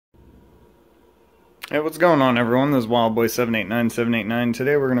Hey, what's going on, everyone? This is WildBoy789789.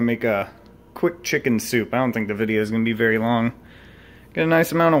 Today we're going to make a quick chicken soup. I don't think the video is going to be very long. Get a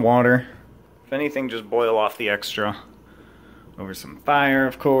nice amount of water. If anything, just boil off the extra. Over some fire,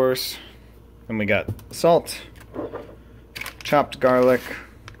 of course. Then we got salt, chopped garlic,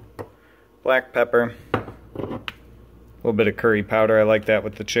 black pepper, a little bit of curry powder. I like that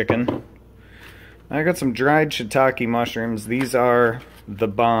with the chicken. I got some dried shiitake mushrooms. These are the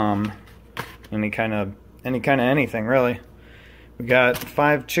bomb. Any kind of anything, really. We got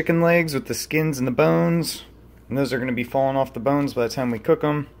 5 chicken legs with the skins and the bones, and those are going to be falling off the bones by the time we cook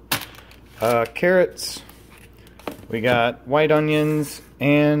them. Carrots. We got white onions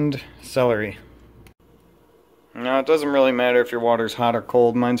and celery. Now, it doesn't really matter if your water's hot or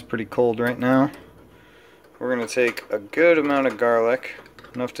cold. Mine's pretty cold right now. We're going to take a good amount of garlic,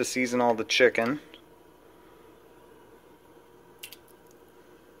 enough to season all the chicken.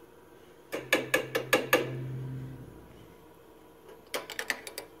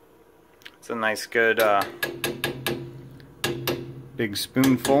 It's a nice, good, big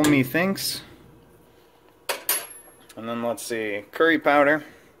spoonful, methinks. And then let's see, curry powder.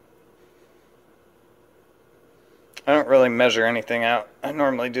 I don't really measure anything out. I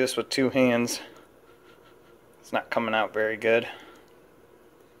normally do this with 2 hands. It's not coming out very good.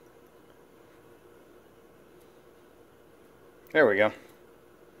 There we go.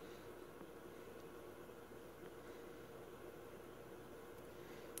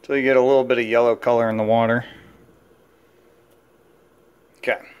 So you get a little bit of yellow color in the water.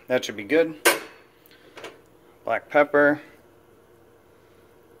 Okay, that should be good. Black pepper.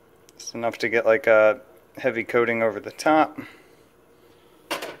 It's enough to get like a heavy coating over the top.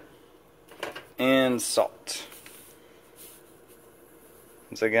 And salt.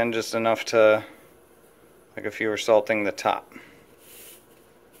 Once again, just enough to, like if you were salting the top.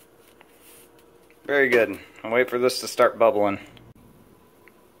 Very good. I'll wait for this to start bubbling.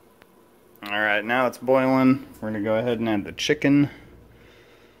 Alright, now it's boiling. We're going to go ahead and add the chicken.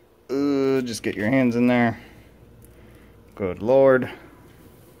 Just get your hands in there. Good Lord.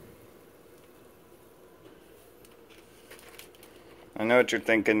 I know what you're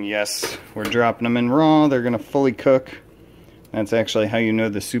thinking. Yes, we're dropping them in raw. They're going to fully cook. That's actually how you know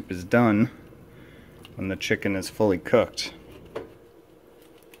the soup is done, when the chicken is fully cooked.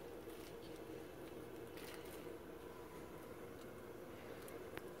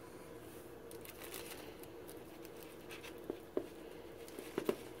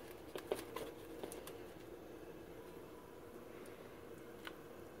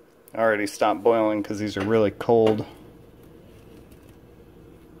 I already stopped boiling because these are really cold.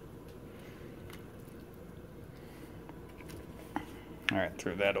 Alright,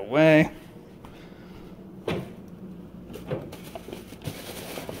 throw that away.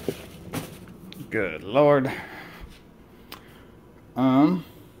 Good Lord. You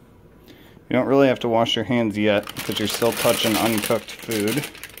don't really have to wash your hands yet because you're still touching uncooked food.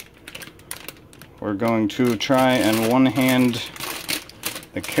 We're going to try and one-hand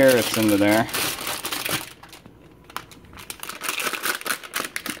the carrots into there.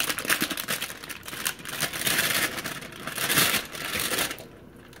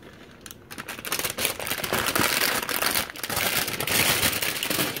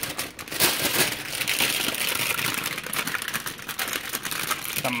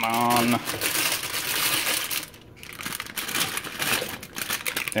 Come on.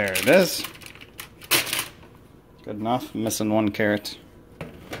 There it is. Good enough. I'm missing 1 carrot.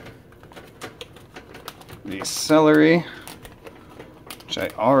 The celery, which I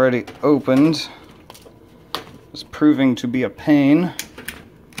already opened, is proving to be a pain.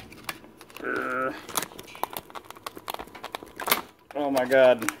 Oh my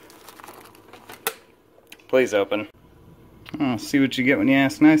God. Please open. Oh, see what you get when you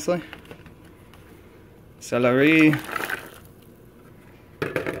ask nicely. Celery,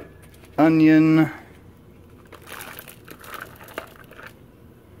 onion,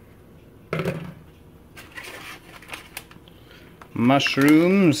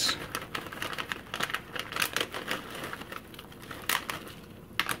 mushrooms,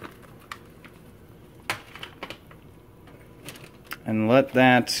 and let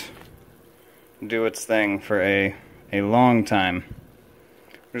that do its thing for a long time.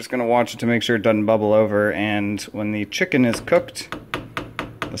 We're just going to watch it to make sure it doesn't bubble over, and when the chicken is cooked,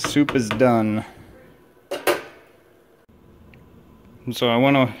 the soup is done. So I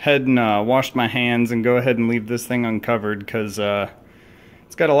went ahead and washed my hands and go ahead and leave this thing uncovered because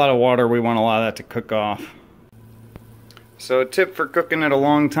it's got a lot of water. We want a lot of that to cook off. So a tip for cooking it a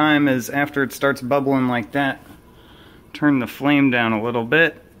long time is after it starts bubbling like that, turn the flame down a little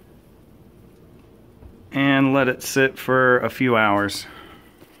bit. and let it sit for a few hours.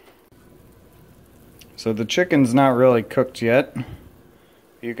 So the chicken's not really cooked yet.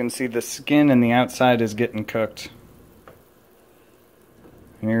 You can see the skin and the outside is getting cooked.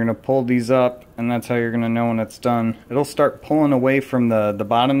 And you're going to pull these up, and that's how you're going to know when it's done. It'll start pulling away from the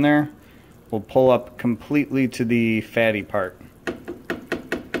bottom there. We'll pull up completely to the fatty part.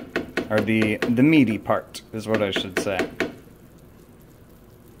 Or the meaty part is what I should say.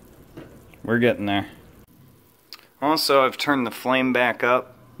 We're getting there. Also, I've turned the flame back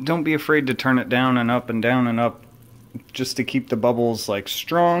up. Don't be afraid to turn it down and up and down and up, just to keep the bubbles like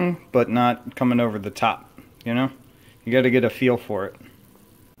strong but not coming over the top, you know? You got to get a feel for it.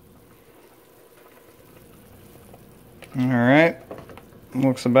 Alright,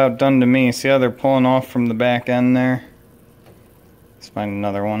 looks about done to me. See how they're pulling off from the back end there? Let's find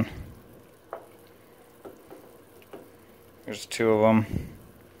another one. There's two of them.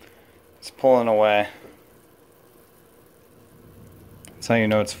 It's pulling away. That's how you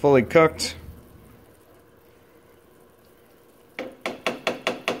know it's fully cooked.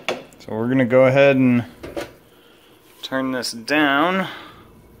 So we're going to go ahead and turn this down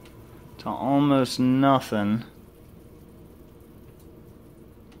to almost nothing.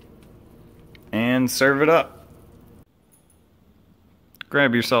 And serve it up.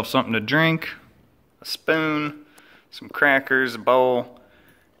 Grab yourself something to drink, a spoon, some crackers, a bowl,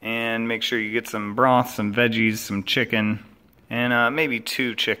 and make sure you get some broth, some veggies, some chicken, and maybe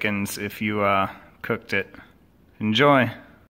 2 chickens if you cooked it. Enjoy.